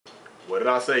What did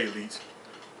I say, elites?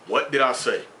 What did I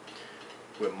say?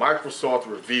 When Microsoft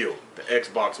revealed the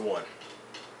Xbox One,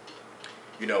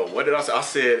 you know, what did I say? I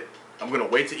said, I'm going to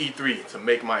wait to E3 to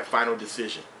make my final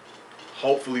decision.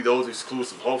 Hopefully those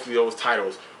exclusives, hopefully those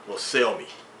titles will sell me.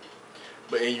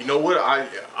 But, and you know what? I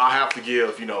have to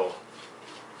give, you know,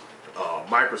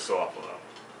 Microsoft,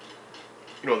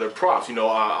 you know, their props. You know,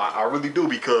 I really do,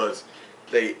 because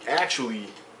they actually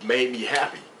made me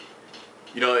happy.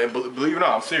 You know, and believe it or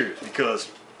not, I'm serious,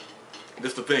 because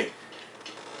this is the thing.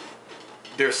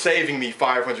 They're saving me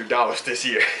 $500 this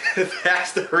year.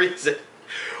 That's the reason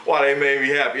why they made me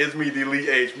happy. It's me, the Elite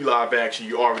HP Live Action.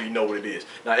 You already know what it is.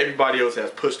 Now, everybody else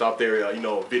has pushed out their, you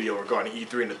know, video regarding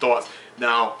E3 and the thoughts.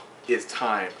 Now, it's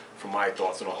time for my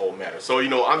thoughts on the whole matter. So, you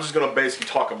know, I'm just going to basically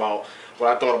talk about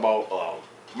what I thought about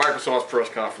Microsoft's press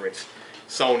conference,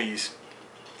 Sony's,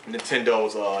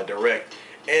 Nintendo's Direct,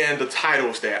 and the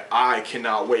titles that I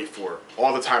cannot wait for.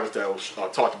 All the titles that was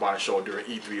talked about and shown during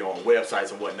E3 on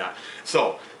websites and whatnot.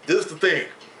 So, this is the thing.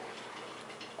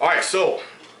 Alright, so,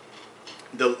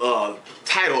 the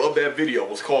title of that video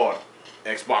was called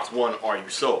Xbox One, Are You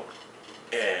Sold?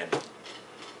 And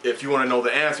if you want to know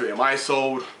the answer, am I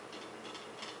sold?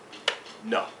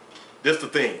 No. This is the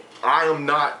thing. I am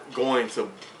not going to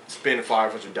spend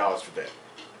 $500 for that.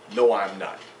 No, I'm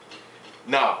not.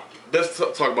 Now, let's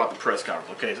talk about the press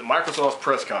conference. Okay, so Microsoft's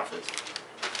press conference.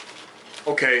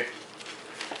 Okay,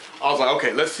 I was like,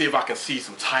 okay, let's see if I can see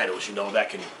some titles, you know,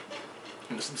 that can,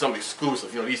 you know, some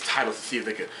exclusive, you know, these titles, to see if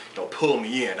they can, you know, pull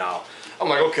me in. Now, I'm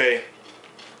like, okay,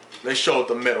 they showed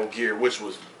the Metal Gear, which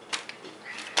was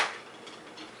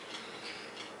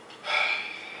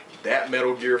that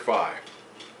Metal Gear 5.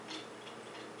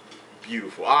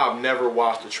 Beautiful. I've never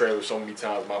watched the trailer so many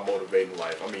times in my motivating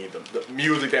life. I mean, the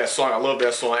music, that song, I love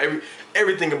that song.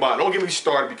 Everything about it. Don't get me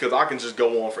started, because I can just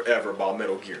go on forever about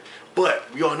Metal Gear. But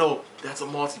we all know that's a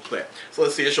multiplayer. So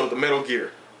let's see, it showed the Metal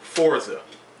Gear, Forza,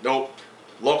 nope.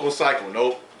 Local Cycle,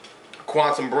 nope.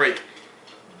 Quantum Break.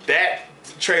 That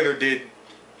trailer did,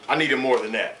 I needed more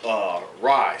than that.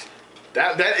 Rise.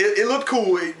 It looked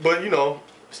cool, but you know,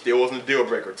 still wasn't a deal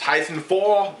breaker.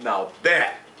 Titanfall, now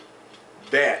that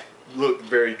looked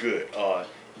very good.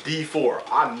 D4,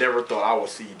 I never thought I would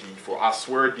see D4. I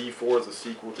swear D4 is a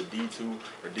sequel to D2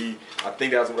 or D. I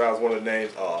think that was one of the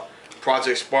names.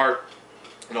 Project Spark.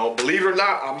 You know, believe it or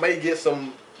not, I may get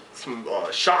some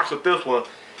shocks with this one.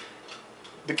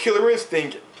 The Killer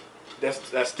Instinct, that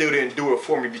still didn't do it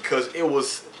for me, because it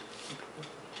was,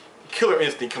 Killer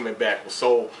Instinct coming back was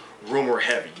so rumor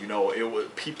heavy. You know, it was,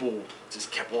 people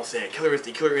just kept on saying Killer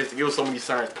Instinct, Killer Instinct. It was so many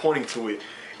signs pointing to it.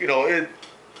 You know,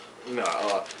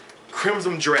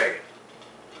 Crimson Dragon.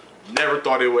 Never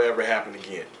thought it would ever happen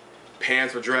again.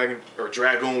 Panzer Dragon, or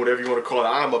Dragoon, whatever you want to call it.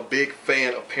 I'm a big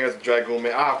fan of Panzer Dragoon,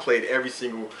 man. I've played every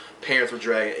single Panzer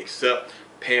Dragon except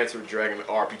Panzer Dragon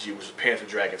RPG, which is Panzer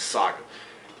Dragon Saga.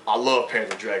 I love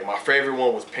Panzer Dragon. My favorite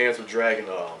one was Panzer Dragon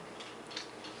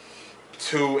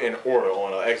 2 in Order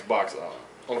on Xbox,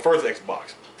 on the first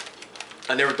Xbox.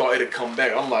 I never thought it'd come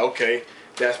back. I'm like, okay,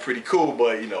 that's pretty cool,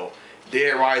 but you know,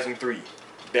 Dead Rising 3,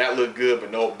 that looked good,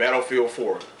 but no. Battlefield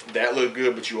 4, that looked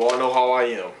good, but you all know how I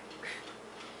am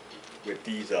with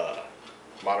these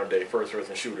modern day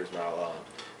first-person shooters. Now,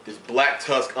 this Black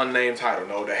Tusk unnamed title,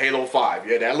 no, the Halo 5,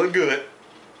 yeah, that looked good,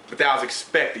 but that was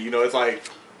expected. You know, it's like,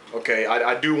 okay,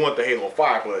 I do want the Halo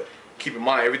 5, but keep in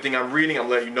mind, everything I'm reading, I'm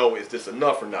letting you know, is this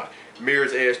enough or not?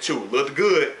 Mirror's Edge 2 looked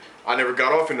good. I never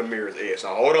got off into Mirror's Edge.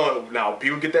 Now, hold on. Now,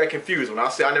 people get that confused. When I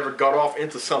say I never got off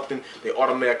into something, they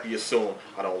automatically assume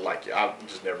I don't like it. I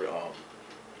just never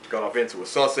got off into it.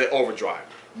 Sunset Overdrive.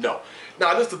 No.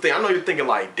 Now, this is the thing. I know you're thinking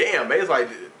like, damn, man. It's like,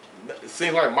 it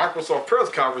seems like Microsoft press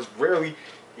conference rarely,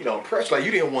 you know, impressed. Like,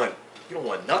 you don't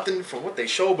want nothing from what they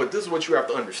show, but this is what you have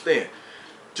to understand.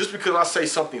 Just because I say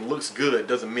something looks good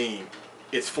doesn't mean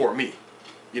it's for me.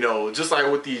 You know, just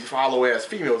like with these follow-ass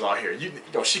females out here. You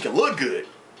know, she can look good.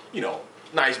 You know,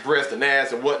 nice breast and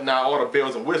ass and whatnot, all the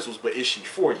bells and whistles, but is she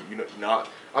for you? You know,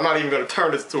 I'm not even going to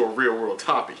turn this to a real world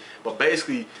topic. But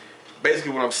basically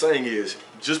what I'm saying is,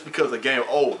 just because a game,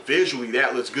 oh, visually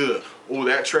that looks good, oh,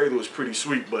 that trailer was pretty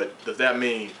sweet, but does that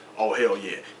mean, oh, hell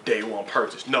yeah, day one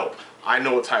purchase? No. I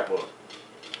know what type of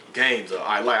games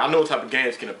I like. I know what type of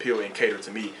games can appeal and cater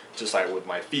to me, just like with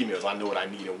my females. I know what I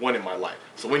need and want in my life.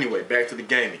 So anyway, back to the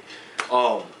gaming.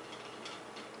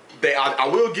 I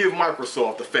will give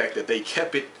Microsoft the fact that they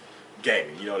kept it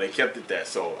gaming. You know, they kept it that.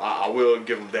 So I will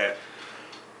give them that.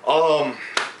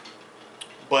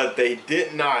 But they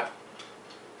did not,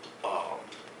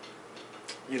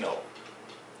 you know,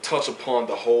 touch upon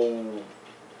the whole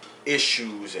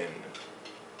issues and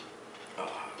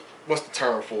what's the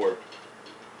term for it?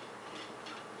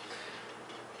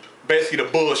 basically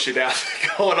the bullshit that's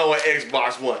going on with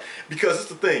Xbox One. Because it's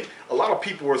the thing, a lot of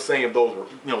people were saying those were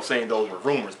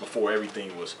rumors before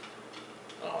everything was,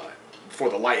 before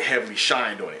the light heavily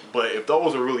shined on it. But if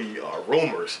those are really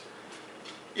rumors,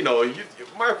 you know,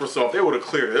 Microsoft, they would have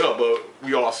cleared it up. But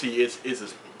we all see it's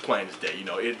as plain as day. You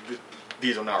know,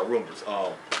 these are not rumors.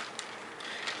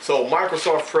 So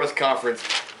Microsoft press conference,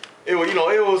 it was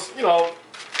alright.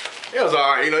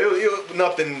 You know, it was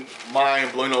nothing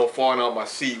mind blowing, falling out my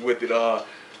seat with it.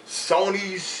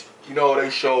 Sony's, you know, they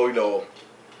show, you know,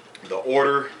 the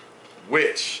order,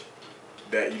 which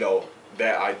that, you know,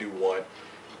 that I do want.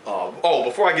 Oh,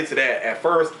 before I get to that, at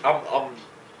first I'm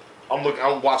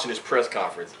watching this press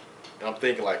conference, and I'm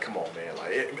thinking like, come on, man,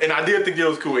 like, and I did think it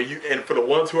was cool. And for the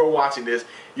ones who are watching this,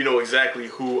 you know exactly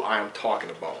who I am talking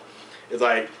about. It's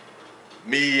like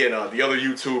me and the other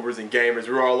YouTubers and gamers,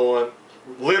 we're all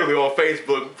literally on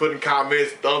Facebook, putting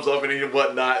comments, thumbs up and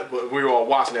whatnot, but we were all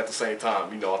watching at the same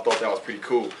time. You know, I thought that was pretty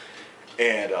cool.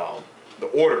 And the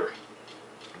order,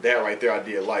 that right there, I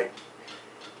did like.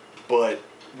 But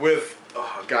with in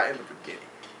the beginning,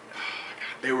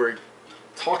 they were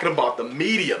talking about the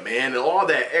media, man, and all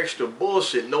that extra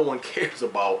bullshit no one cares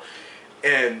about.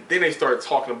 And then they started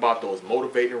talking about those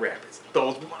motivating rapids.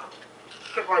 I'm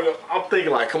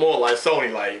thinking like, come on, like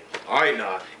Sony, like, all right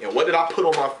now. And what did I put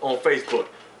on Facebook?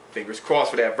 Fingers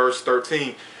crossed for that verse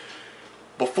 13.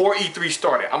 Before E3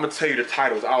 started, I'm gonna tell you the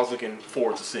titles I was looking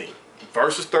forward to seeing.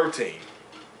 Versus 13,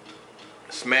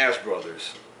 Smash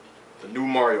Brothers, the new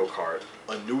Mario Kart,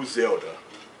 a new Zelda,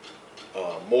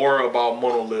 more about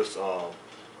Monolith's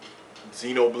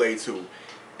Xenoblade 2,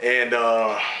 and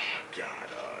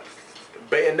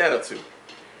Bayonetta 2.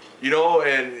 You know,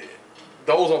 and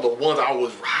those are the ones I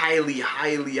was highly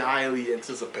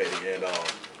anticipating. And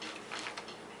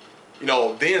you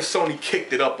know, then Sony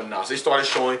kicked it up a notch. They started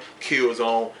showing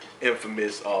Killzone,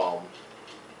 Infamous, Gran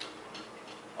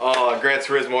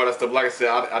Turismo, all that stuff. Like I said,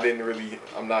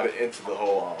 I'm not into the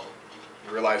whole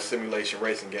real life simulation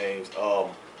racing games.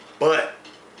 But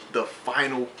the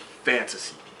Final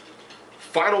Fantasy.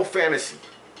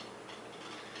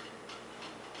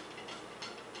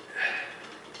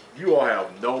 You all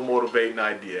have no motivating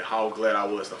idea how glad I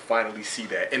was to finally see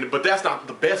that. But that's not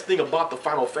the best thing about the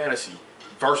Final Fantasy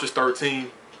versus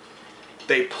 13.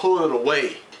 They pulled it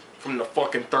away from the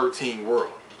fucking 13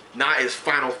 world. Now it's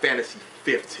Final Fantasy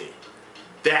 15.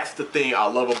 That's the thing I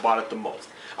love about it the most.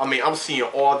 I mean, I'm seeing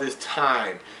all this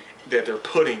time that they're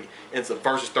putting into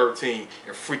versus 13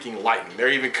 and freaking lightning. They're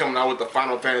even coming out with the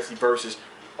Final Fantasy 13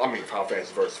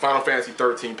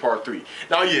 Part 3.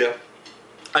 Now, yeah,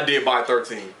 I did buy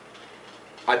 13.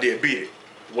 I did beat it.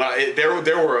 Well,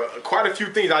 there were quite a few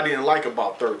things I didn't like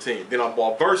about 13. Then I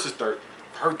bought versus 13.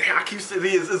 I keep saying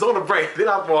it's on the break. Then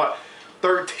I bought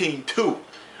 13-2.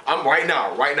 I'm right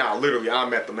now, literally,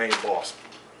 I'm at the main boss.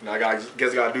 You know, I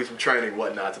guess I gotta do some training and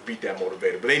whatnot to beat that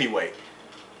motivator. But anyway,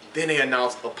 then they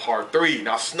announced a part 3.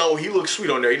 Now Snow, he looks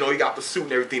sweet on there. You know, he got the suit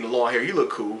and everything, the long hair. He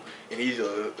look cool, and he's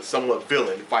a somewhat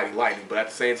villain fighting Lightning. But at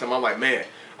the same time, I'm like, man,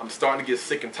 I'm starting to get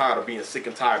sick and tired of being sick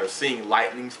and tired of seeing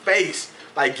Lightning's face.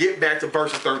 Like, get back to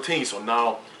versus 13. So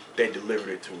now they delivered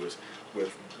it to us.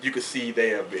 With, you can see they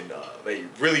have been, they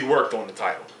really worked on the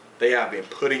title. They have been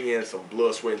putting in some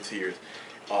blood, sweat, and tears.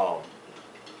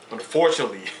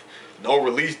 Unfortunately, no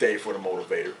release date for the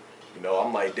motivator. You know,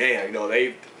 I'm like, damn, you know,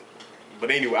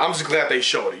 but anyway, I'm just glad they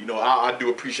showed it. You know, I do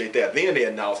appreciate that. Then they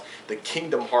announced the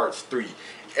Kingdom Hearts 3.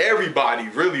 Everybody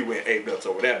really went 8 nuts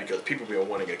over that because people have been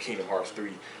wanting a Kingdom Hearts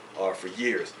 3 for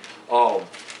years.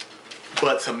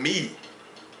 But to me,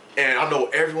 and I know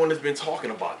everyone has been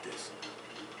talking about this,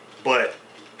 but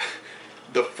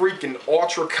the freaking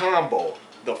Ultra Combo,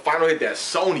 the final hit that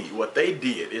Sony, what they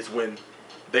did is when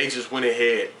they just went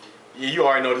ahead, you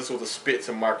already know this was a spit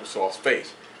to Microsoft's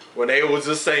face. When they was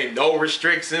just saying no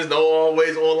restrictions, no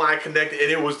always online connected,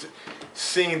 and it was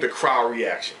seeing the crowd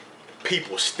reaction.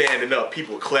 People standing up,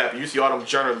 people clapping. You see all them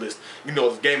journalists, you know,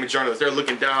 those gaming journalists, they're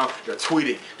looking down, they're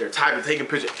tweeting, they're typing, taking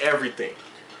pictures, everything.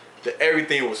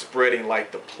 Everything was spreading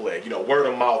like the plague. You know, word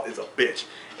of mouth is a bitch.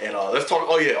 And let's talk,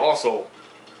 oh yeah, also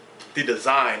the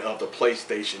design of the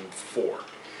PlayStation 4.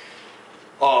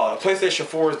 PlayStation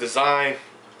 4's design,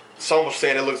 some are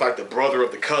saying it looks like the brother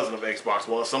of the cousin of Xbox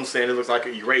One. Some saying it looks like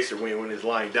an eraser when it's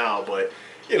lying down. But,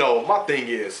 you know, my thing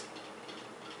is,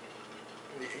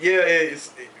 yeah,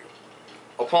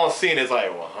 upon seeing it, it's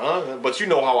like, well, huh? But you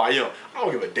know how I am. I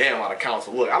don't give a damn how the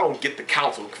console look. I don't get the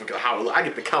console because how it look. I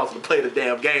get the console to play the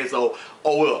damn game. So,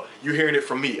 oh well, you're hearing it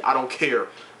from me. I don't care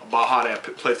about how that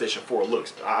PlayStation 4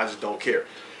 looks. I just don't care.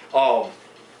 Oh,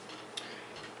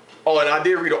 and I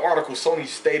did read an article. Sony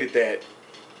stated that,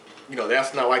 you know,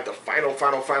 that's not like the final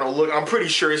look. I'm pretty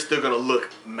sure it's still gonna look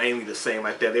mainly the same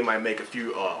like that. They might make a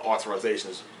few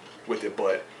authorizations with it,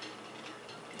 but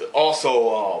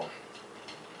also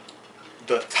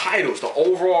the titles, the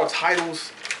overall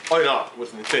titles. Oh no,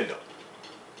 with Nintendo.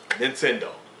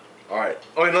 All right.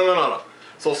 Oh no.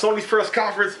 So Sony's press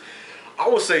conference. I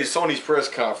would say Sony's press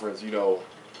conference. You know,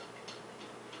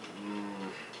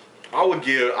 I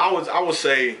would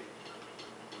say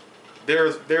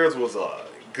theirs was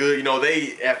good. You know,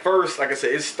 they at first, like I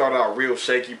said, it started out real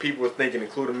shaky. People were thinking,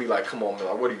 including me, like, come on, man,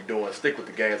 like, what are you doing? Stick with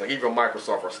the games. Like, even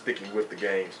Microsoft are sticking with the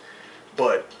games.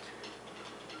 But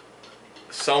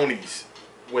Sony's,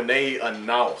 when they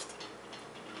announced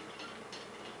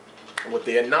what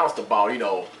they announced about, you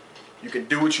know, you can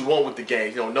do what you want with the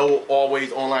games. You know, no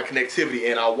always online connectivity.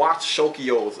 And I watched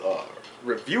Shokio's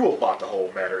review about the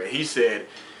whole matter, and he said,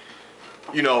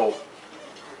 you know,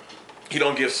 he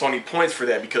don't give Sony points for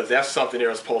that because that's something they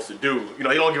were supposed to do. You know,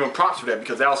 he don't give them props for that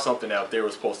because that was something that they were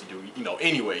supposed to do. You know,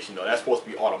 anyways, you know, that's supposed to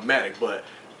be automatic. But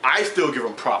I still give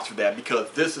them props for that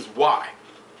because this is why.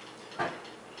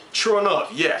 True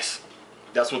enough, yes,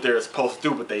 that's what they were supposed to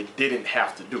do, but they didn't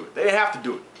have to do it. They didn't have to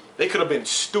do it. They could have been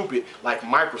stupid like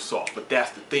Microsoft, but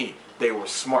that's the thing. They were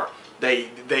smart. They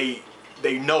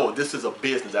know this is a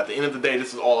business. At the end of the day,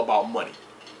 this is all about money.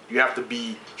 You have to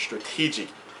be strategic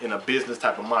in a business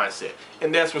type of mindset.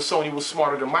 And that's when Sony was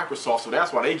smarter than Microsoft, so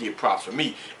that's why they get props from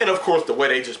me. And of course, the way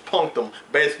they just punked them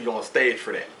basically on stage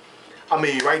for that. I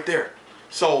mean, right there.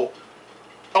 So,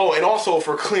 oh, and also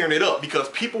for clearing it up, because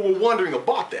people were wondering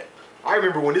about that. I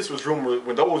remember when this was rumored,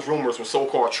 when those rumors were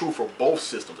so-called true for both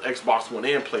systems, Xbox One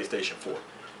and PlayStation 4.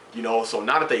 You know, so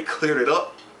now that they cleared it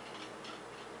up,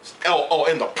 oh,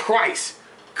 and the price.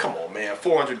 Come on, man,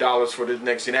 $400 for the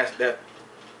next gen. That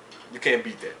you can't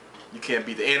beat that. You can't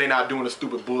beat that. And they're not doing the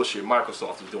stupid bullshit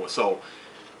Microsoft is doing. So,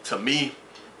 to me,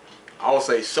 I would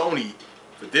say Sony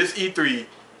for this E3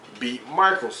 beat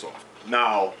Microsoft.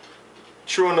 Now,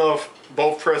 true enough,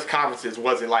 both press conferences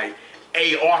wasn't like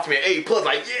A ultimate, A plus,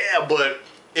 like yeah. But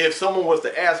if someone was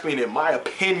to ask me, in my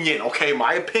opinion, okay,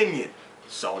 my opinion,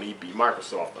 Sony beat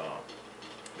Microsoft.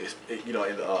 You know,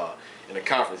 in the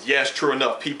conference. Yes, true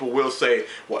enough, people will say,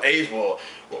 well,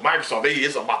 Microsoft,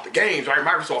 it's about the games, right?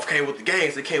 Microsoft came with the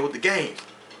games, they came with the games.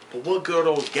 But what good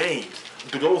are those games?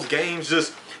 Do those games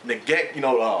just negate, you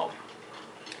know,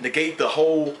 negate the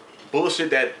whole bullshit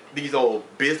that these old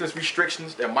business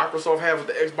restrictions that Microsoft have with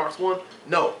the Xbox One?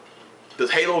 No.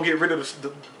 Does Halo get rid of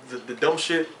the dumb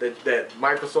shit that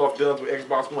Microsoft does with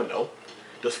Xbox One? No.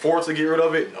 Does Forza get rid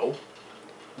of it? No.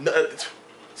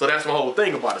 So that's my whole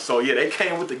thing about it. So yeah, they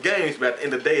came with the games, but at the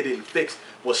end of the day, it didn't fix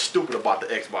what's stupid about the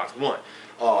Xbox One.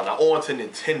 Now on to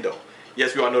Nintendo.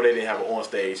 Yes, we all know they didn't have an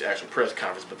on-stage actual press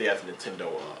conference, but they had the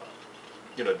Nintendo,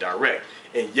 you know, Direct.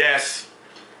 And yes,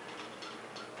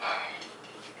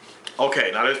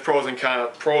 okay, now there's pros and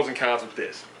cons with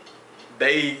this.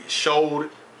 They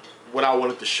showed what I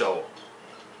wanted to show,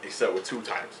 except with two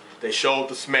titles. They showed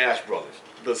the Smash Brothers.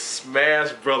 The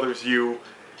Smash Brothers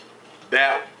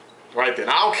that right there.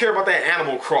 And I don't care about that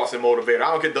Animal Crossing motivator.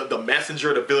 I don't get the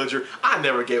Messenger, the Villager. I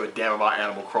never gave a damn about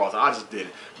Animal Crossing. I just did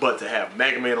it. But to have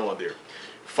Mega Man on there,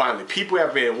 finally, people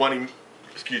have been wanting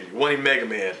Mega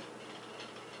Man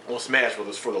on Smash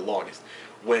Brothers for the longest.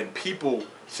 When people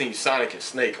seen Sonic and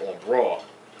Snake on Brawl,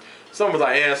 some was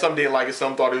like, yeah, some didn't like it,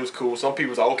 some thought it was cool. Some people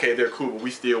was like, okay, they're cool, but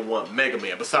we still want Mega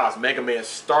Man. Besides, Mega Man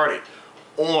started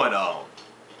on a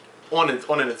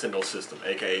Nintendo system,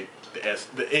 aka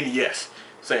the NES.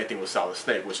 Same thing with Solid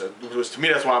Snake, which to me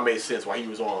that's why it made sense why he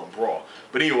was on Brawl.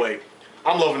 But anyway,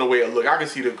 I'm loving the way it look. I can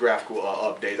see the graphical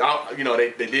updates. You know,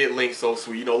 they did Link so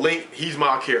sweet. You know, Link, he's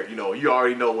my character. You know, you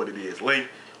already know what it is. Link,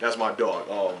 that's my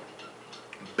dog.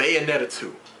 Bayonetta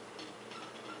 2.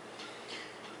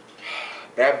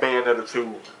 That Bayonetta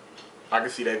 2, I can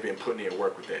see they've been putting in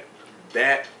work with that.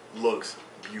 That looks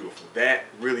beautiful. That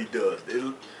really does.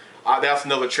 That's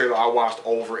another trailer I watched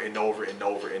over and over and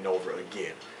over and over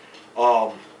again.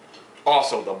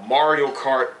 Also, the Mario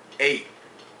Kart 8.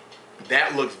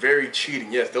 That looks very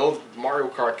cheating. Yes, those Mario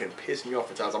Kart can piss me off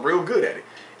at times. I'm real good at it.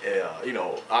 You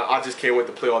know, I just can't wait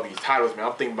to play all these titles, man.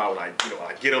 I'm thinking about when I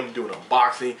get them, do an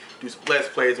unboxing, do some Let's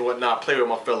Plays and whatnot, play with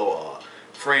my fellow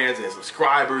friends and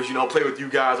subscribers, you know, play with you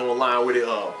guys online with it,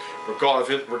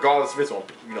 regardless if it's on,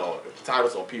 you know, if the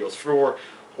title's on PS4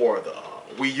 or the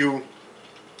Wii U.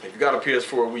 If you got a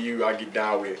PS4 or Wii U, I get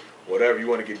down with whatever you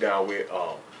want to get down with.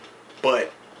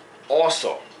 But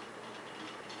also,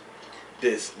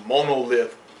 this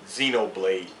Monolith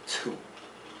Xenoblade 2.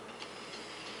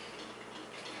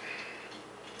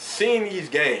 Seeing these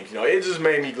games, you know, it just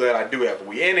made me glad I do have a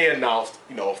Wii. And they announced,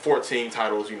 you know, 14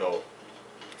 titles, you know,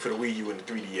 for the Wii U and the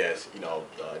 3DS. You know,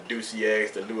 Deus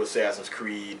Ex, the new Assassin's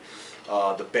Creed,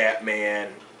 the Batman,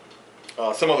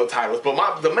 some other titles.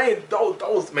 But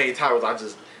those main titles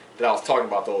that I was talking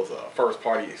about, those first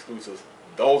party exclusives.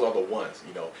 Those are the ones,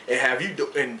 you know.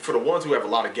 And for the ones who have a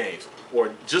lot of games,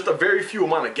 or just a very few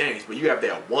amount of games, but you have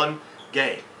that one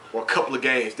game or a couple of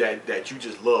games that you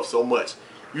just love so much,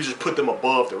 you just put them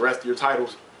above the rest of your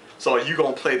titles. So you're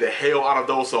gonna play the hell out of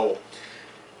those. So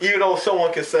even though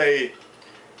someone can say,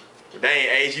 well, dang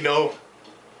age, you know,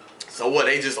 so what?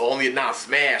 They just only announced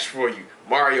Smash for you,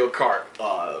 Mario Kart,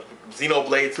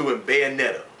 Xenoblade 2, and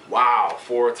Bayonetta. Wow,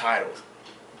 4 titles.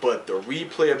 But the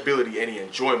replayability and the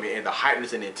enjoyment and the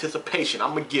hypeness and anticipation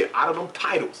I'm gonna get out of them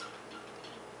titles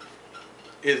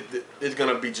is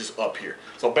gonna be just up here.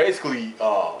 So basically,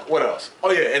 what else?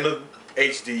 Oh yeah, and the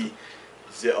HD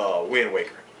Wind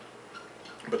Waker.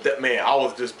 But that, man, I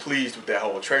was just pleased with that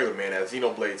whole trailer, man. That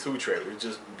Xenoblade 2 trailer, it's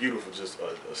just beautiful, just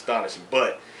astonishing.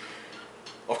 But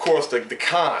of course, the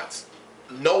cons.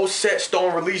 No set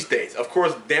stone release dates. Of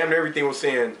course, damn near everything was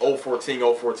saying 014,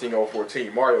 014,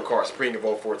 014. Mario Kart Spring of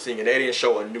 014. And they didn't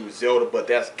show a new Zelda, but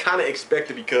that's kind of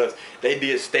expected because they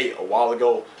did state a while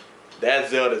ago that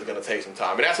Zelda is going to take some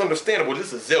time. And that's understandable.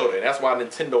 This is Zelda, and that's why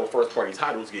Nintendo first-party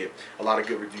titles get a lot of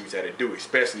good reviews that it do,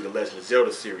 especially the Legend of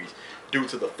Zelda series, due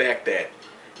to the fact that,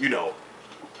 you know,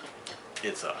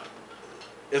 it's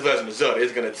Legend of Zelda.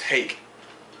 It's going to take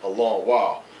a long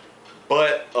while.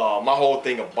 But my whole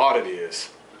thing about it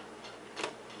is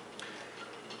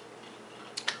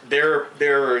their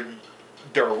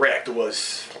direct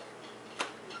was,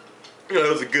 you know,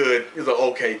 it was an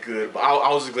okay good, but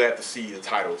I was just glad to see the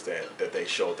titles that they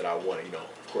showed that I wanted. You know,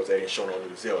 of course they didn't show no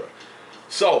new Zelda.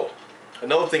 So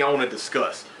another thing I want to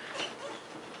discuss,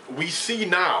 we see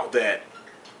now that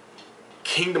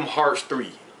Kingdom Hearts 3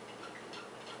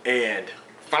 and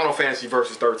Final Fantasy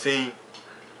Versus 13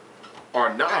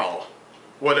 are now,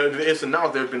 well, it's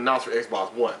announced, they've been announced for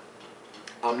Xbox One.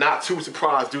 I'm not too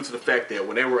surprised due to the fact that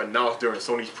when they were announced during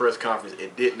Sony's press conference,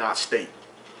 it did not state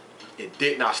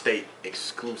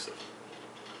exclusive.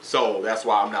 So that's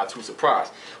why I'm not too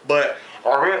surprised. But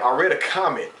I read a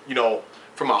comment, you know,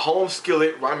 from my home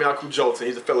skillet, Ramiaku Jolton,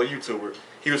 he's a fellow YouTuber.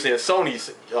 He was saying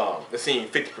Sony's seeing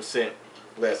 50%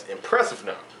 less impressive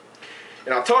now.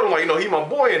 And I told him, like, you know, he my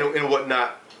boy and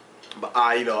whatnot. But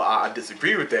I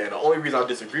disagree with that, and the only reason I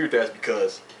disagree with that is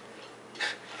because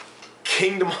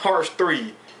Kingdom Hearts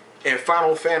 3 and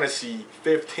Final Fantasy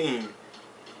 15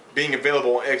 being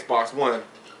available on Xbox One,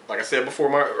 like I said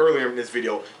before earlier in this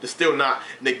video, does still not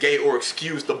negate or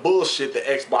excuse the bullshit that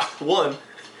Xbox One,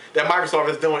 that Microsoft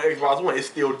has done on Xbox One. It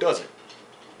still doesn't.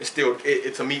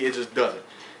 To me, it just doesn't.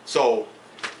 So,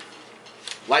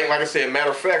 like I said,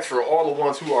 matter of fact, for all the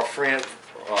ones who are friends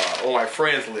on my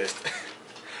friends list.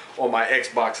 On my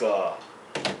Xbox,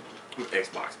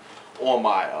 on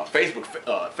my Facebook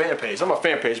fan page. I'm a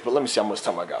fan page, but let me see how much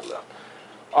time I got left.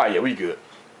 All right, yeah, we good.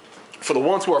 For the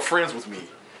ones who are friends with me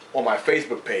on my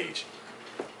Facebook page,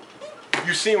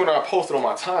 you see when I posted on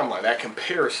my timeline that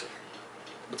comparison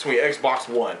between Xbox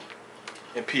One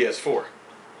and PS4.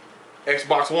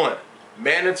 Xbox One,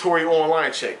 mandatory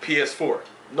online check. PS4,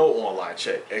 no online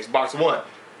check. Xbox One,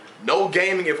 no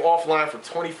gaming if offline for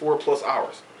 24 plus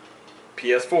hours.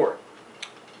 PS4,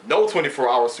 no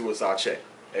 24-hour suicide check.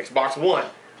 Xbox One,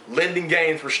 lending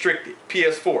games restricted.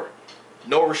 PS4,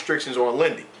 no restrictions on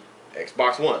lending.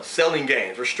 Xbox One, selling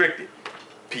games restricted.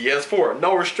 PS4,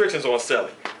 no restrictions on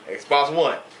selling. Xbox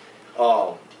One,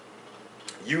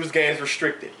 used games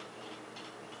restricted.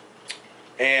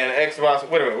 And Xbox,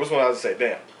 wait a minute, which one did I say?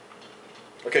 Damn.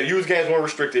 Okay, used games weren't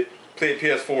restricted.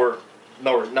 PS4,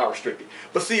 no, not restricted.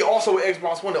 But see, also with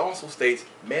Xbox One, it also states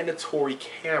mandatory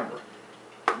camera.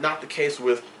 Not the case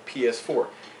with PS4.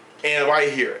 And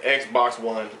right here, Xbox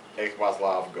One, Xbox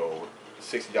Live Gold,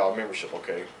 $60 membership.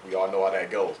 Okay, we all know how that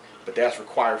goes. But that's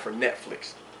required for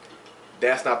Netflix.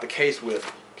 That's not the case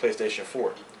with PlayStation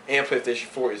 4. And PlayStation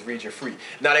 4 is region free.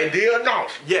 Now they did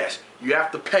announce, yes, you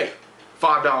have to pay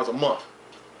 $5 a month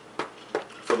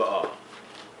for the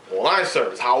online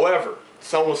service. However,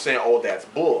 someone's saying, oh, that's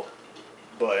bull.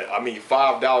 But I mean,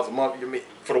 $5 a month.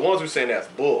 For the ones who are saying that's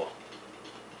bull,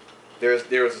 there's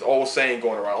this old saying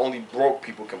going around. Only broke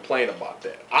people complain about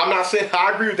that. I'm not saying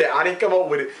I agree with that. I didn't come up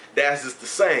with it. That's just the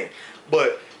saying.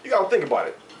 But you gotta think about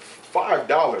it.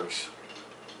 $5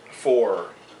 for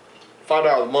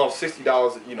 $5 a month,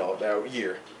 $60, you know, that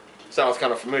year. Sounds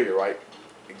kind of familiar, right?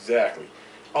 Exactly.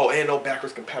 Oh, and no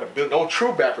backwards compatibility. No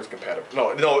true backwards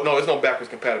compatibility. No, there's no backwards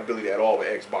compatibility at all with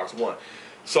Xbox One.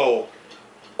 So,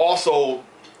 also,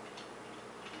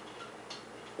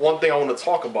 one thing I want to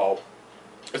talk about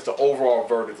is the overall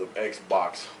verdict of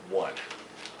Xbox One.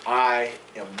 I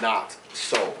am not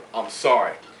sold. I'm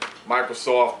sorry.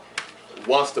 Microsoft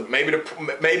wants to, maybe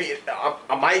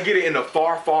I might get it in the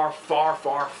far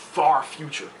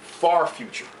future. Far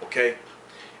future, okay?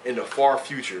 In the far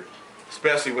future,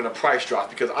 especially when the price drops,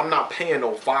 because I'm not paying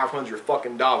no $500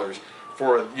 fucking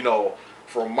for, you know,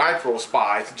 for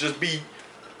MicroSpy to just be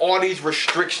all these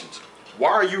restrictions.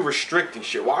 Why are you restricting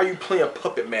shit? Why are you playing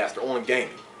Puppet Master on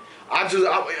gaming?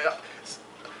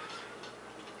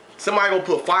 Somebody gonna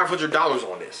put $500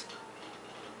 on this.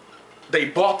 They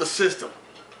bought the system.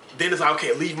 Then it's like,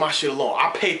 okay, leave my shit alone. I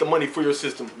paid the money for your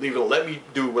system. Leave it alone. Let me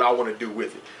do what I want to do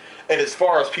with it. And as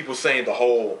far as people saying the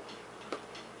whole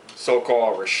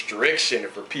so-called restriction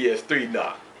for PS3,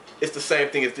 nah, it's the same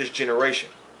thing as this generation.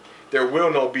 There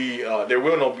will not be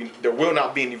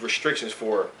any restrictions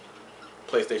for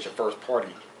PlayStation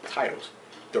first-party titles.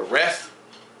 The rest,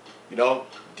 you know,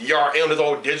 DRM, this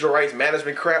old digital rights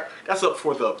management crap, that's up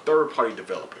for the third-party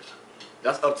developers.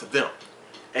 That's up to them,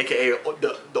 aka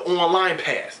the online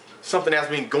pass, something that's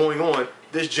been going on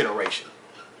this generation.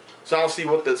 So I don't see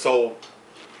what so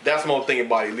that's my thing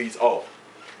about Elites. Oh,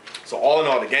 so all in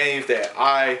all, the games that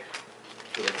I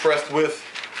was impressed with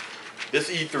this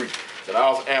E3, that I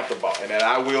was amped about, and that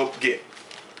I will get: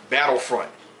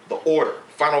 Battlefront, The Order,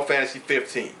 Final Fantasy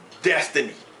 15,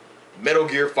 Destiny, Metal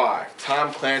Gear 5,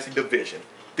 Tom Clancy Division,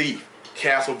 Thief,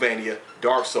 Castlevania,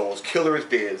 Dark Souls, Killer is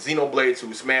Dead, Xenoblade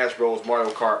 2, Smash Bros, Mario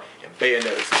Kart, and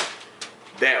Bayonetta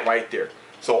 2. That right there.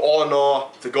 So all in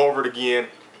all, to go over it again,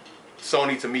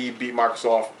 Sony to me beat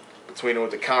Microsoft between them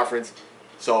with the conference.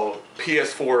 So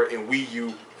PS4 and Wii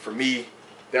U for me.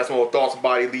 That's my thoughts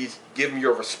about Elites. Give me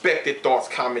your respected thoughts,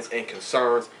 comments, and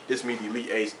concerns. This is me, the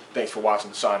Elite Ace. Thanks for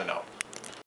watching. Signing out.